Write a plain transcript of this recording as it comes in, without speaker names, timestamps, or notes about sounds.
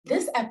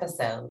This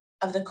episode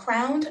of the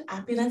Crowned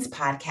Opulence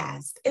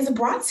podcast is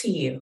brought to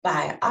you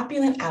by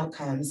Opulent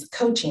Outcomes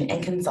Coaching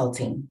and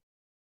Consulting.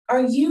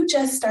 Are you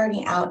just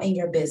starting out in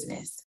your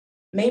business?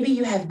 Maybe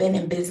you have been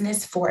in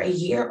business for a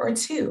year or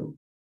two,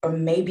 or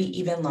maybe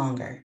even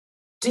longer.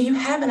 Do you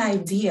have an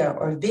idea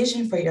or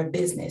vision for your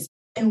business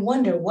and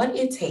wonder what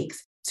it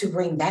takes to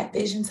bring that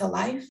vision to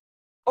life?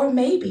 Or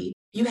maybe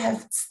you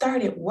have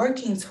started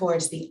working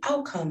towards the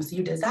outcomes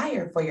you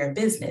desire for your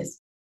business,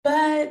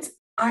 but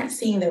aren't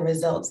seeing the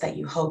results that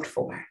you hoped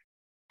for.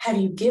 Have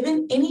you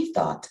given any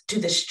thought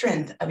to the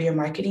strength of your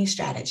marketing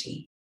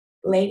strategy?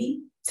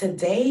 Lady,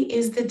 today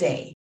is the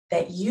day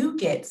that you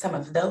get some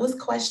of those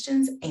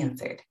questions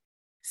answered.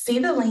 See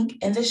the link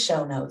in the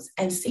show notes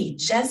and see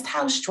just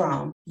how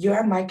strong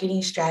your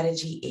marketing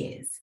strategy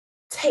is.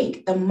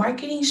 Take the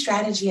marketing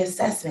strategy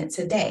assessment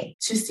today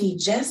to see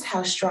just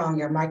how strong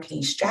your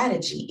marketing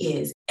strategy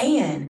is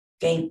and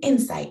gain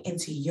insight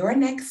into your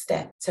next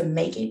step to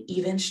make it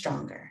even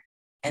stronger.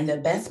 And the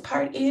best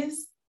part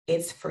is,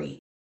 it's free.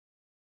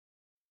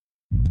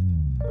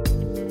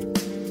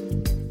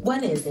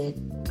 What is it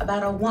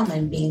about a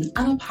woman being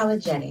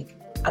unapologetic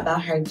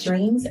about her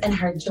dreams and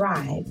her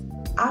drive,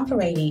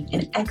 operating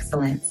in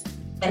excellence,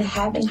 and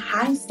having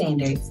high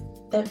standards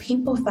that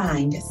people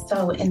find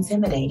so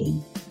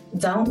intimidating?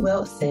 Don't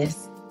wilt,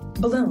 sis.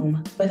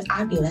 Bloom with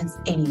opulence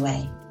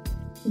anyway.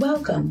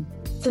 Welcome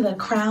to the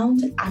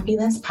Crowned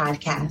Opulence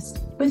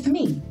podcast with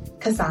me,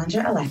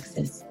 Cassandra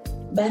Alexis,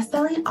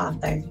 best-selling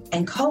author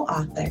and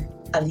co-author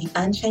of The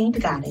Unchained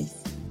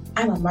Goddess.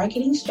 I'm a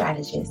marketing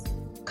strategist,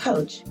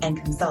 coach,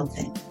 and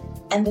consultant,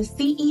 and the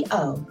CEO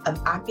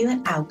of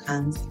Opulent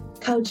Outcomes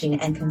Coaching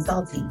and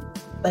Consulting.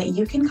 But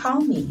you can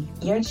call me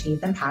your Chief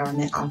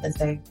Empowerment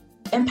Officer,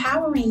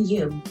 empowering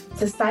you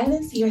to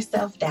silence your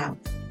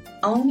self-doubts,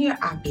 own your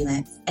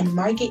opulence, and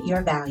market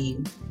your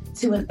value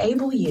to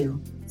enable you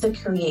to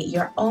create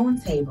your own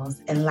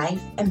tables in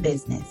life and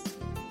business.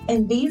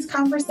 In these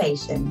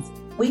conversations,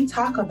 we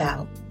talk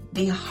about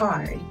the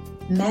hard,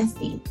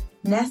 messy,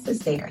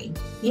 necessary,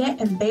 yet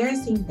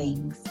embarrassing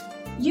things.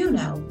 You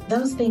know,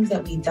 those things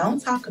that we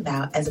don't talk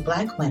about as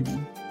Black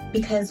women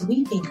because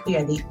we think we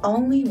are the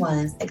only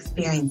ones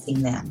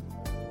experiencing them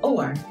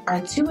or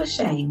are too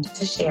ashamed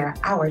to share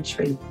our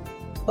truth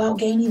while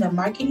gaining the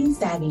marketing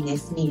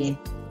savviness needed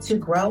to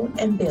grow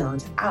and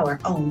build our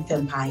own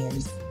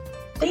empires.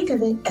 Think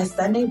of it as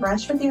Sunday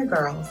brunch with your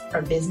girls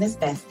or business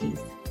besties.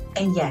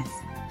 And yes,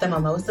 the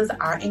mimosas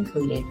are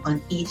included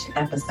on each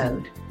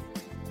episode.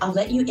 I'll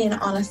let you in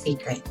on a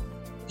secret.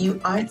 You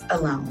aren't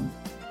alone.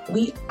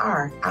 We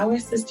are our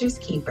sister's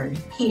keeper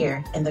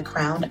here in the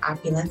Crowned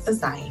Opulence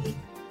Society.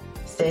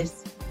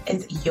 Sis,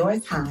 it's your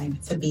time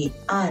to be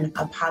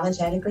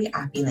unapologetically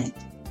opulent,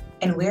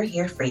 and we're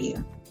here for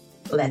you.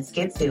 Let's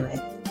get to it.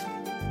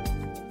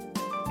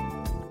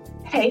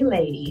 Hey,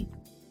 lady.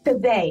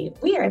 Today,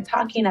 we are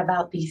talking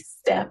about the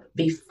step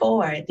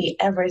before the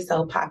ever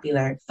so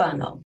popular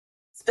funnel.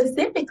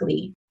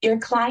 Specifically, your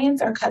clients'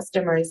 or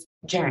customers'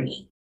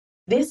 journey.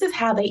 This is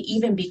how they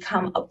even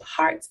become a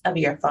part of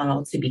your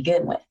funnel to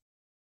begin with.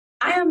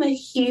 I am a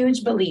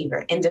huge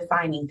believer in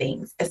defining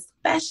things,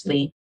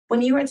 especially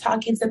when you are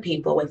talking to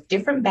people with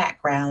different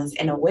backgrounds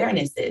and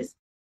awarenesses,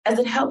 as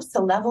it helps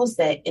to level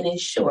set and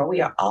ensure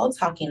we are all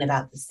talking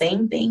about the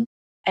same thing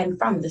and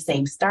from the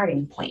same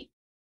starting point.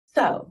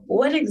 So,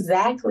 what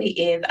exactly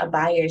is a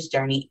buyer's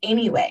journey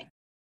anyway?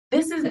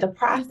 This is the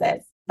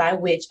process by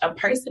which a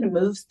person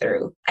moves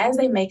through as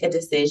they make a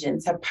decision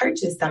to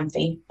purchase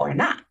something or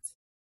not.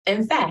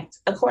 In fact,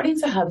 according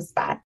to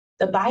HubSpot,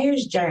 the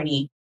buyer's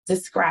journey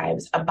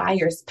describes a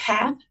buyer's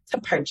path to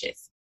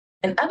purchase.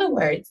 In other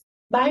words,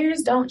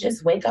 buyers don't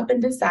just wake up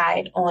and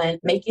decide on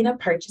making a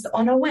purchase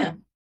on a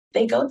whim.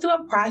 They go through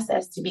a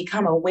process to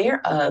become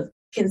aware of,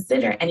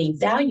 consider, and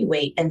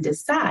evaluate and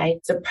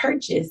decide to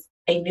purchase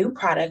a new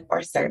product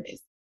or service.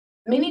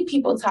 Many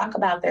people talk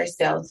about their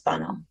sales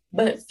funnel,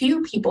 but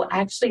few people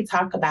actually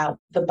talk about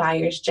the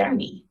buyer's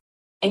journey.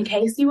 In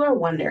case you are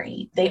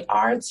wondering, they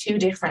are two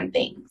different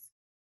things.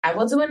 I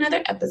will do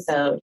another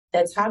episode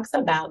that talks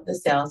about the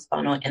sales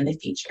funnel in the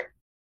future.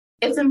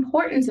 It's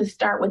important to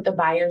start with the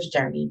buyer's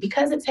journey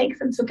because it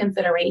takes into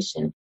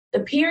consideration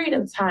the period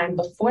of time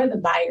before the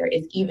buyer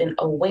is even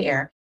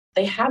aware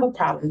they have a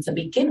problem to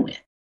begin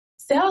with.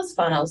 Sales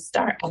funnels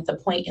start at the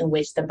point in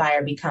which the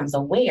buyer becomes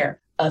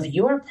aware of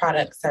your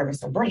product,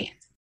 service, or brand.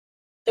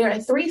 There are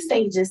 3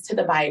 stages to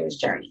the buyer's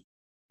journey.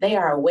 They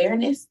are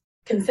awareness,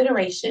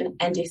 consideration,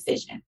 and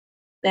decision.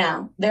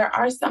 Now, there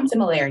are some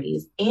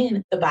similarities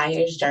in the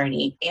buyer's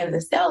journey and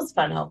the sales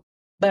funnel,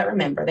 but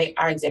remember, they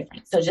are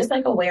different. So just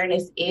like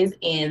awareness is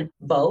in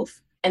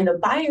both, in the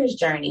buyer's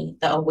journey,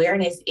 the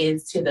awareness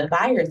is to the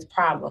buyer's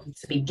problem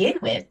to begin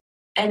with,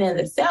 and in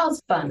the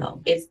sales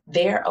funnel, it's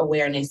their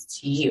awareness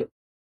to you.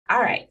 All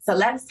right, so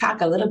let's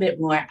talk a little bit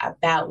more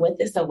about what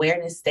this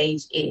awareness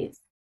stage is.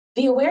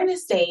 The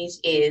awareness stage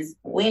is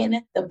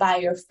when the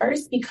buyer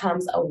first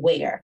becomes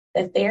aware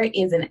that there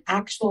is an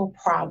actual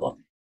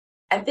problem.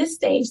 At this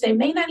stage, they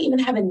may not even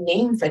have a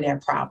name for their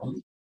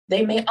problem.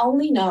 They may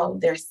only know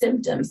their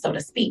symptoms, so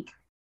to speak.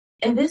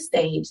 In this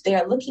stage, they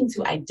are looking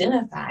to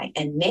identify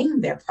and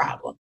name their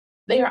problem.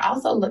 They are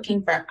also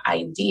looking for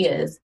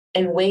ideas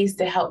and ways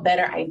to help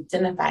better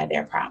identify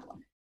their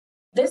problem.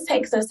 This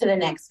takes us to the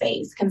next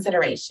phase,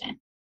 consideration.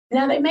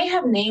 Now, they may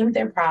have named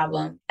their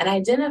problem and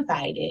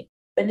identified it,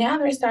 but now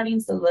they're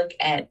starting to look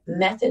at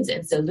methods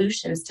and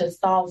solutions to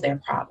solve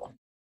their problem.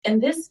 In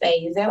this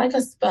phase, they're like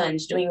a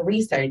sponge doing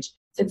research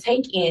to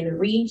take in,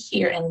 read,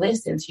 hear, and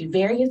listen to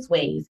various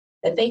ways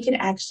that they can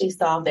actually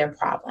solve their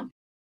problem.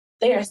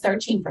 They are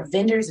searching for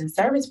vendors and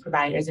service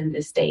providers in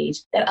this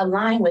stage that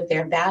align with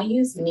their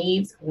values,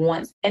 needs,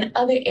 wants, and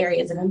other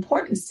areas of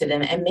importance to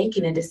them and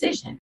making a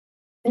decision.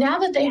 Now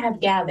that they have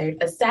gathered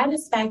a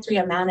satisfactory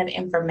amount of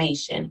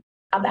information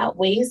about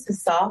ways to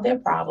solve their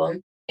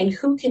problem and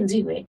who can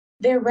do it,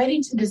 they're ready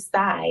to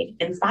decide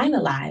and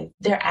finalize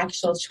their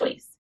actual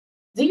choice.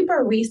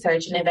 Deeper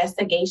research and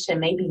investigation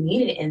may be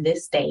needed in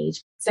this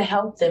stage to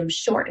help them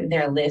shorten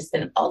their list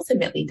and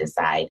ultimately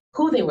decide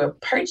who they will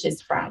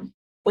purchase from,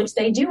 which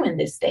they do in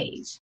this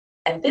stage.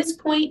 At this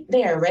point,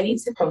 they are ready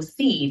to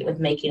proceed with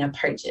making a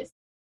purchase.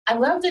 I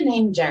love the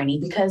name journey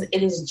because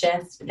it is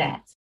just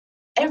that.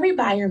 Every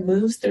buyer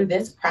moves through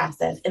this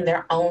process in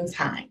their own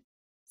time.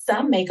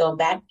 Some may go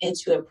back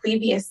into a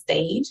previous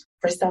stage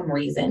for some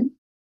reason.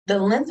 The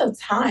length of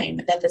time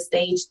that the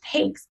stage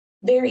takes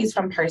varies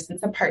from person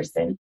to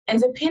person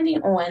and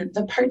depending on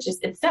the purchase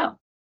itself.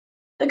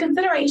 The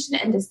consideration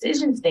and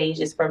decision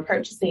stages for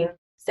purchasing,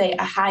 say,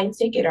 a high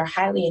ticket or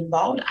highly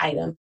involved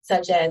item,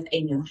 such as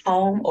a new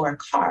home or a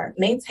car,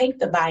 may take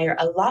the buyer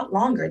a lot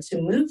longer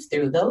to move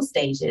through those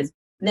stages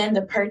than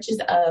the purchase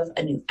of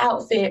a new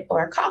outfit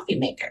or a coffee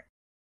maker.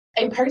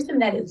 A person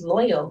that is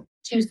loyal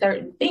to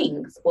certain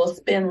things will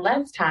spend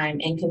less time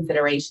in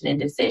consideration and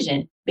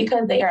decision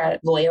because they are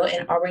loyal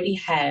and already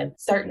have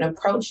certain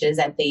approaches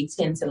that they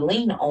tend to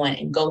lean on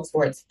and go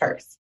towards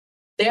first.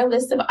 Their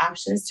list of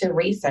options to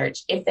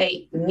research, if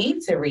they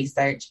need to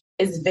research,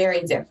 is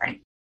very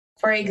different.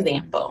 For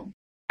example,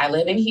 I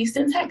live in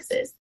Houston,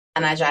 Texas,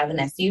 and I drive an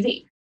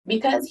SUV.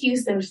 Because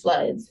Houston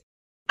floods,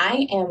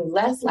 I am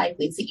less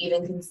likely to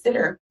even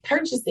consider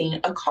purchasing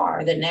a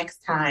car the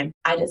next time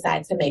I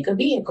decide to make a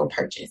vehicle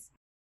purchase.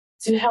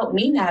 To help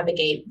me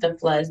navigate the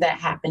floods that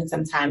happen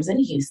sometimes in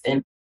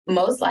Houston,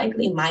 most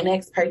likely my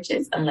next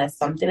purchase, unless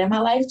something in my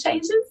life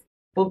changes,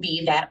 will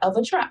be that of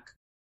a truck.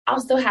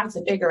 I'll still have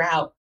to figure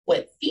out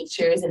what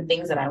features and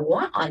things that I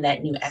want on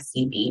that new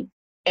SUV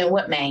and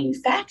what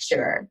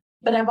manufacturer,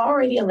 but I've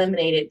already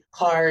eliminated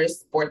cars,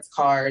 sports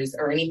cars,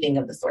 or anything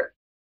of the sort.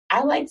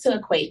 I like to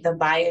equate the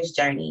buyer's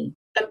journey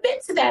a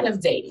bit to that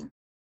of dating,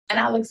 and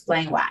I'll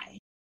explain why.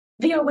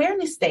 The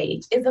awareness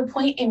stage is a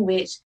point in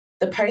which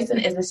the person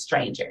is a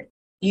stranger.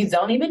 You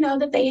don't even know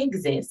that they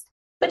exist,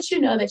 but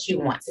you know that you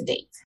want to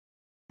date.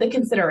 The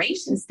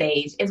consideration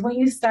stage is when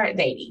you start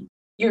dating.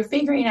 You're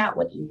figuring out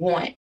what you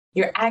want.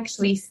 You're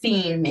actually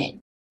seeing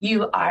men.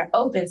 You are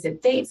open to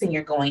dates and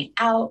you're going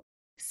out.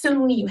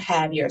 Soon you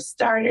have your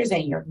starters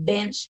and your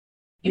bench.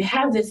 You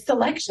have this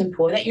selection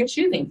pool that you're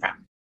choosing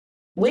from.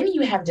 When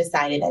you have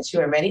decided that you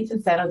are ready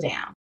to settle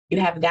down, you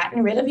have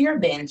gotten rid of your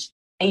bench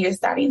and you're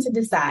starting to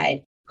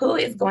decide who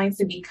is going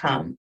to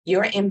become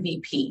your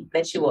MVP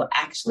that you will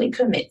actually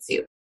commit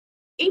to.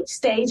 Each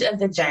stage of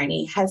the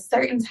journey has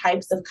certain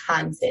types of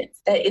content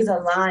that is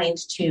aligned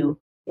to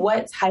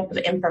what type of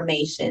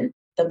information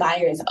the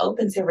buyer is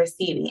open to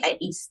receiving at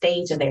each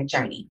stage of their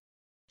journey.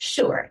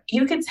 Sure,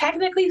 you can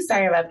technically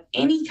serve up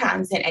any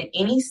content at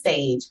any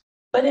stage,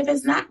 but if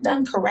it's not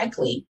done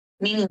correctly,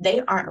 meaning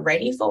they aren't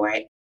ready for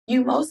it,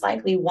 you most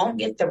likely won't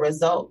get the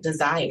result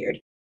desired.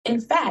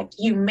 In fact,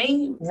 you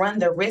may run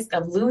the risk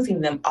of losing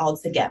them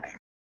altogether.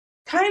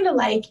 Kind of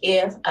like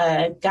if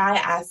a guy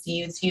asks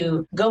you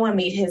to go and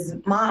meet his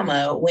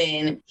mama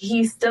when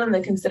he's still in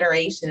the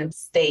consideration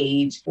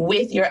stage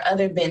with your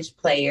other bench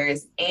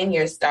players and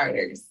your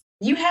starters.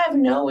 You have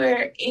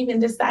nowhere even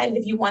decided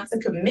if you want to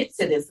commit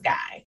to this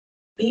guy.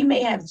 He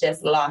may have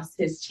just lost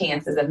his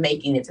chances of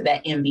making it to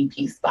that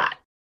MVP spot.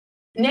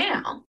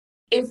 Now,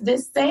 if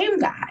this same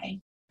guy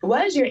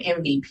was your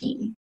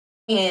MVP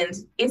and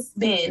it's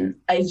been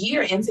a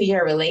year into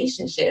your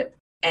relationship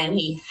and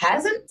he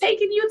hasn't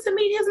taken you to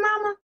meet his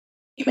mama,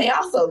 you may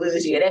also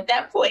lose you. And at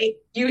that point,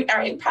 you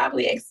are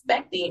probably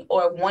expecting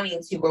or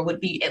wanting to, or would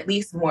be at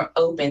least more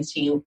open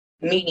to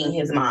meeting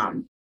his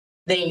mom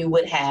than you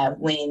would have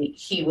when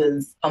he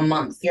was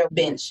amongst your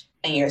bench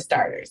and your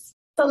starters.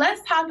 So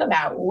let's talk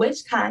about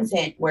which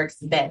content works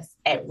best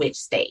at which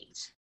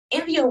stage.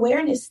 In the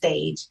awareness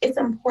stage, it's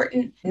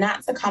important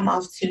not to come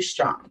off too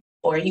strong,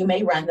 or you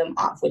may run them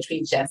off, which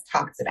we just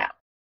talked about.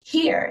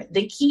 Here,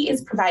 the key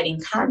is providing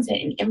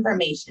content and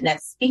information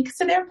that speaks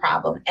to their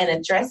problem and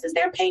addresses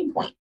their pain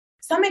point.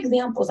 Some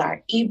examples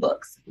are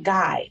ebooks,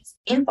 guides,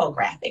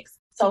 infographics,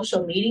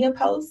 social media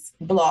posts,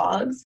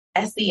 blogs,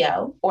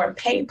 SEO, or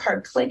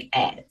pay-per-click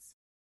ads.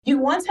 You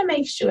want to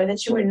make sure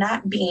that you are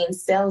not being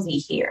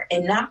salesy here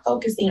and not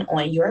focusing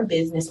on your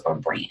business or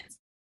brand.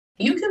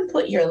 You can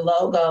put your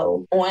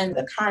logo on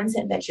the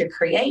content that you're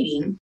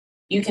creating.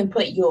 You can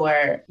put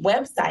your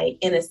website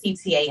in a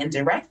CTA and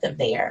direct them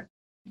there.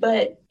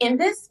 But in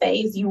this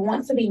phase, you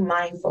want to be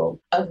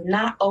mindful of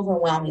not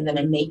overwhelming them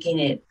and making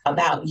it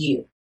about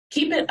you.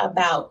 Keep it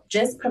about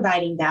just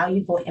providing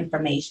valuable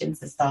information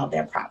to solve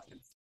their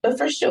problems. But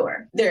for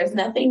sure, there is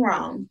nothing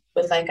wrong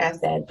with, like I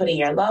said, putting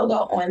your logo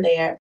on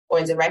there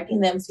or directing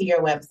them to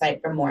your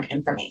website for more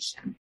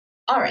information.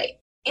 All right.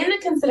 In the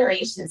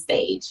consideration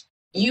stage,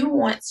 you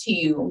want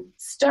to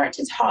start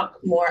to talk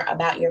more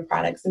about your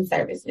products and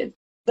services,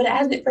 but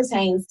as it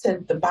pertains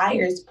to the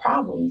buyer's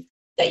problems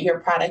that your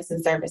products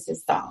and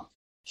services solve.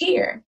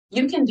 Here,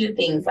 you can do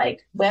things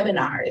like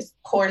webinars,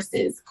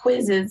 courses,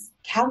 quizzes,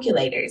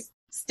 calculators.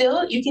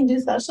 Still, you can do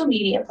social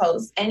media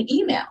posts and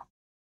email.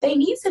 They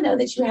need to know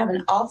that you have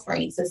an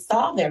offering to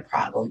solve their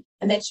problem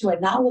and that you are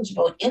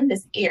knowledgeable in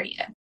this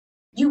area.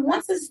 You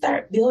want to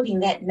start building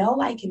that know,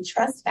 like, and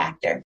trust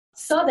factor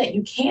so that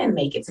you can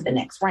make it to the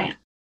next round.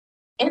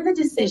 In the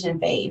decision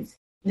phase,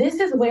 this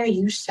is where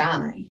you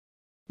shine.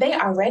 They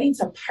are ready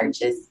to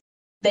purchase.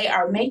 They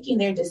are making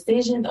their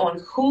decisions on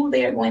who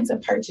they're going to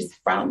purchase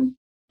from,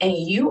 and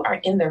you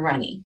are in the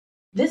running.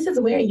 This is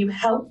where you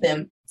help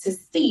them to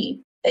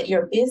see that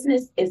your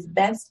business is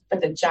best for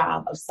the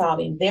job of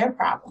solving their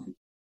problem.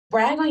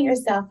 Brag on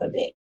yourself a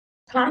bit.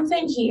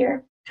 Content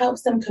here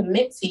helps them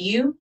commit to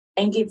you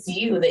and gets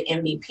you the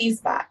MVP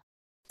spot.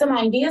 Some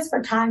ideas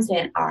for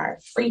content are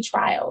free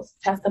trials,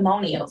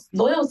 testimonials,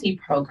 loyalty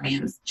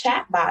programs,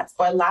 chatbots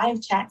or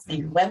live chats on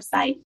your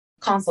website,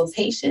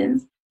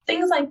 consultations,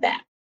 things like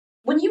that.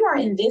 When you are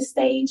in this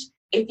stage,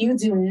 if you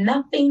do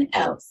nothing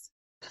else,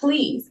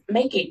 please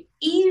make it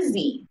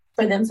easy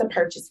for them to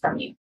purchase from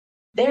you.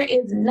 There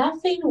is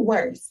nothing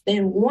worse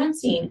than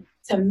wanting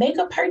to make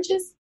a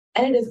purchase,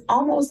 and it is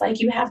almost like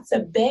you have to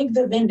beg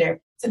the vendor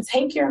to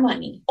take your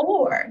money,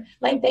 or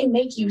like they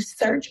make you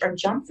search or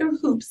jump through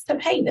hoops to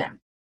pay them.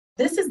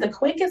 This is the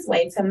quickest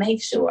way to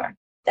make sure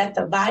that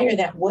the buyer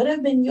that would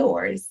have been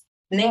yours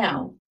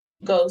now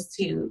goes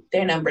to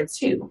their number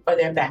 2 or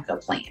their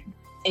backup plan.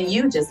 And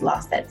you just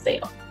lost that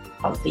sale.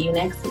 I'll see you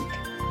next week.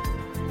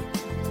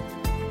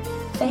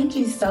 Thank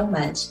you so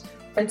much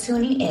for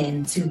tuning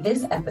in to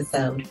this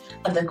episode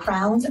of the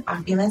Crowned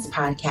Opulence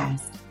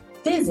Podcast.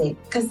 Visit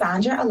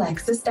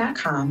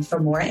CassandraAlexis.com for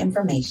more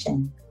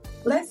information.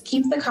 Let's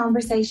keep the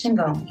conversation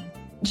going.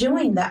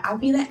 Join the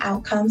Opulent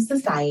Outcomes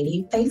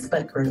Society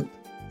Facebook group.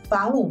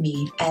 Follow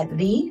me at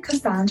The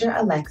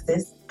Cassandra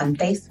Alexis on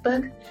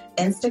Facebook,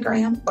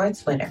 Instagram, or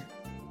Twitter.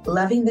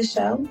 Loving the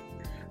show?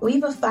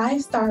 Leave a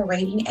 5-star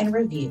rating and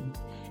review.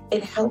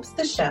 It helps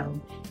the show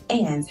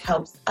and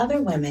helps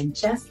other women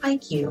just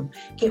like you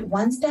get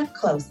one step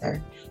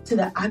closer to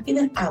the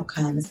opulent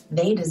outcomes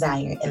they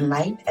desire in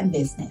life and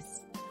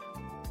business.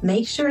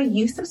 Make sure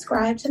you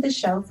subscribe to the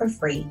show for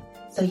free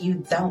so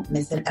you don't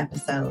miss an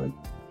episode.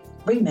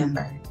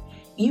 Remember,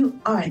 you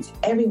aren't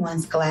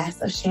everyone's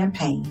glass of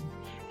champagne,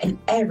 and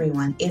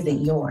everyone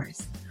isn't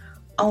yours.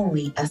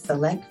 Only a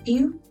select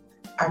few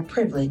are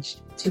privileged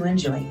to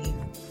enjoy you.